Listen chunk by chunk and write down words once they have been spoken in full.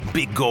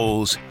Big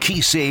goals,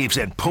 key saves,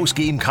 and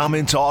post-game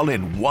comments all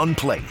in one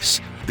place.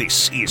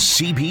 This is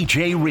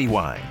CBJ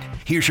Rewind.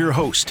 Here's your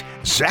host,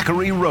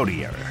 Zachary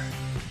Rodier.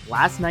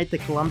 Last night, the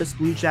Columbus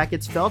Blue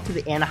Jackets fell to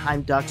the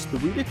Anaheim Ducks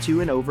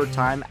 3-2 in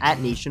overtime at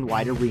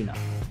Nationwide Arena.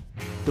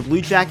 The Blue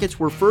Jackets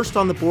were first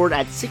on the board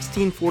at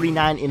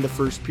 16:49 in the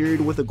first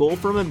period with a goal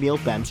from Emil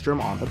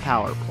Bemstrom on the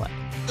power play.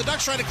 The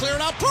Ducks trying to clear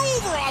it out.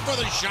 Prover off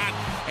with a shot,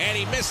 and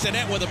he missed the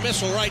net with a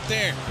missile right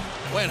there.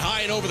 Went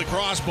high and over the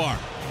crossbar.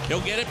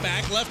 He'll get it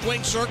back, left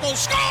wing circle,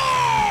 score!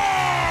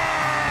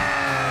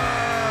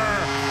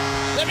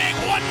 The big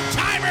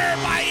one-timer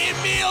by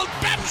Emil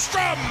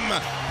Bemstrom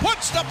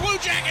puts the Blue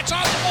Jackets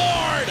on the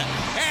board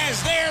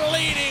as they're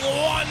leading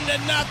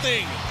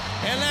 1-0.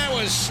 And that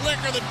was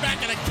slicker than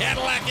backing a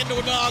Cadillac into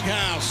a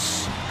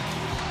doghouse.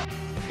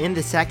 In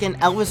the second,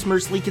 Elvis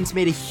Merzlikins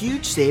made a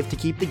huge save to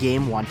keep the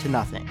game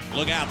 1-0.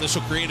 Look out, this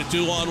will create a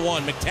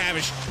 2-on-1.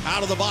 McTavish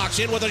out of the box,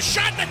 in with a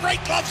shot, and a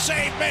great glove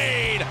save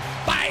made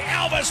by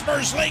Elvis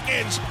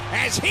Merzlikins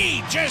as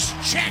he just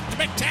checked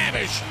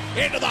McTavish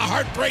into the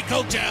Heartbreak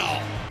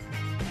Hotel.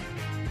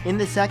 In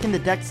the second, the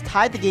Ducks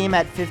tied the game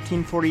at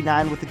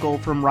 15:49 with a goal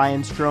from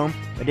Ryan Strome,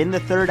 but in the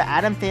third,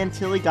 Adam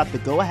Fantilli got the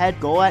go-ahead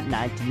goal at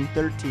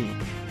 19:13.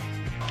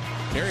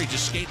 Perry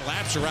just skating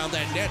laps around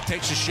that net,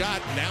 takes a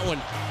shot, and that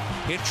one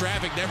hit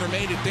traffic, never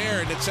made it there,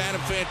 and it's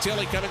Adam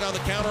Fantilli coming on the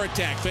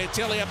counterattack.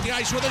 Fantilli up the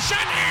ice with a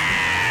shot,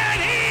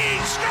 and he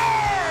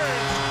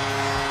scores!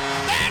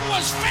 That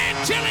was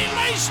Fantilli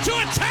laced to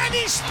a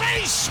tiny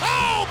space.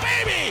 Oh,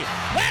 baby,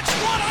 that's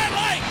what I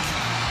like.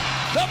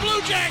 The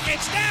Blue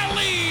Jackets now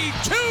lead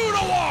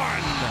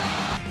 2-1.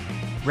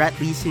 Brett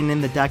Leasing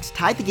and the Ducks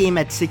tied the game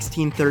at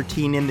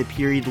 16:13 in the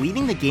period,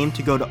 leading the game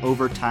to go to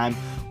overtime,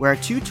 where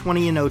at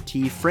 2:20 in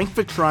OT, Frank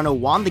Vetrano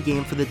won the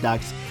game for the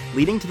Ducks,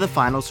 leading to the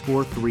final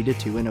score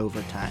 3-2 in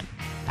overtime.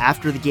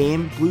 After the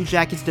game, Blue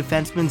Jackets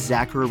defenseman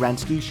Zach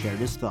Werenski shared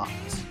his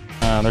thoughts.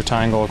 Their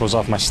tying goal goes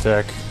off my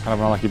stick, kind of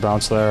an unlucky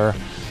bounce there.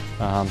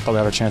 Probably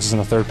had our chances in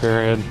the third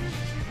period.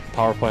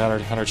 Power play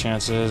had our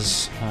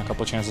chances, a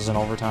couple of chances in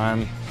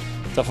overtime.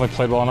 Definitely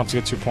played well enough to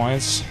get 2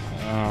 points.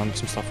 Some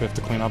stuff we have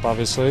to clean up,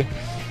 obviously.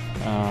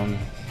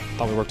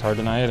 Thought we worked hard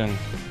tonight, and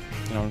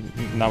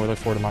now we look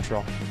forward to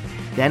Montreal.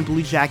 Then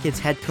Blue Jackets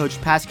head coach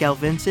Pascal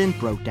Vincent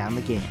broke down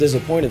the game.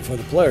 Disappointed for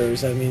the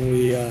players. I mean,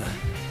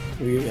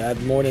 we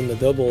had more than the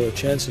double the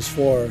chances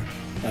for.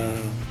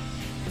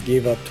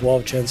 Gave up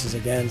 12 chances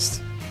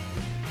against.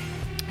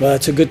 But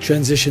it's a good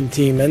transition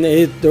team, and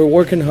they're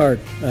working hard.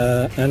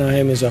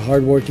 Anaheim is a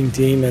hard-working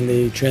team, and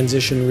they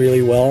transition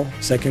really well.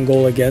 Second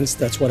goal against,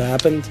 that's what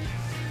happened.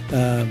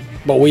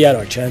 But we had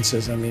our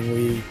chances. I mean,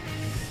 we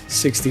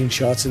 16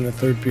 shots in the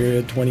third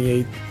period,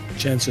 28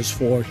 chances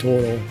for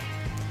total.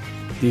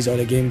 These are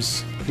the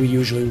games we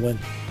usually win.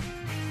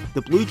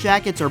 The Blue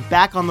Jackets are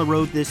back on the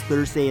road this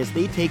Thursday as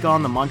they take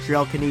on the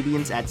Montreal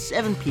Canadiens at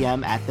 7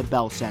 p.m. at the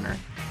Bell Center.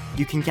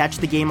 You can catch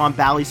the game on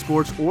Bally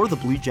Sports or the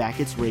Blue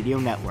Jackets Radio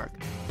Network.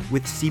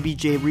 With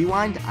CBJ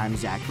Rewind, I'm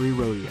Zachary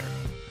Rodier.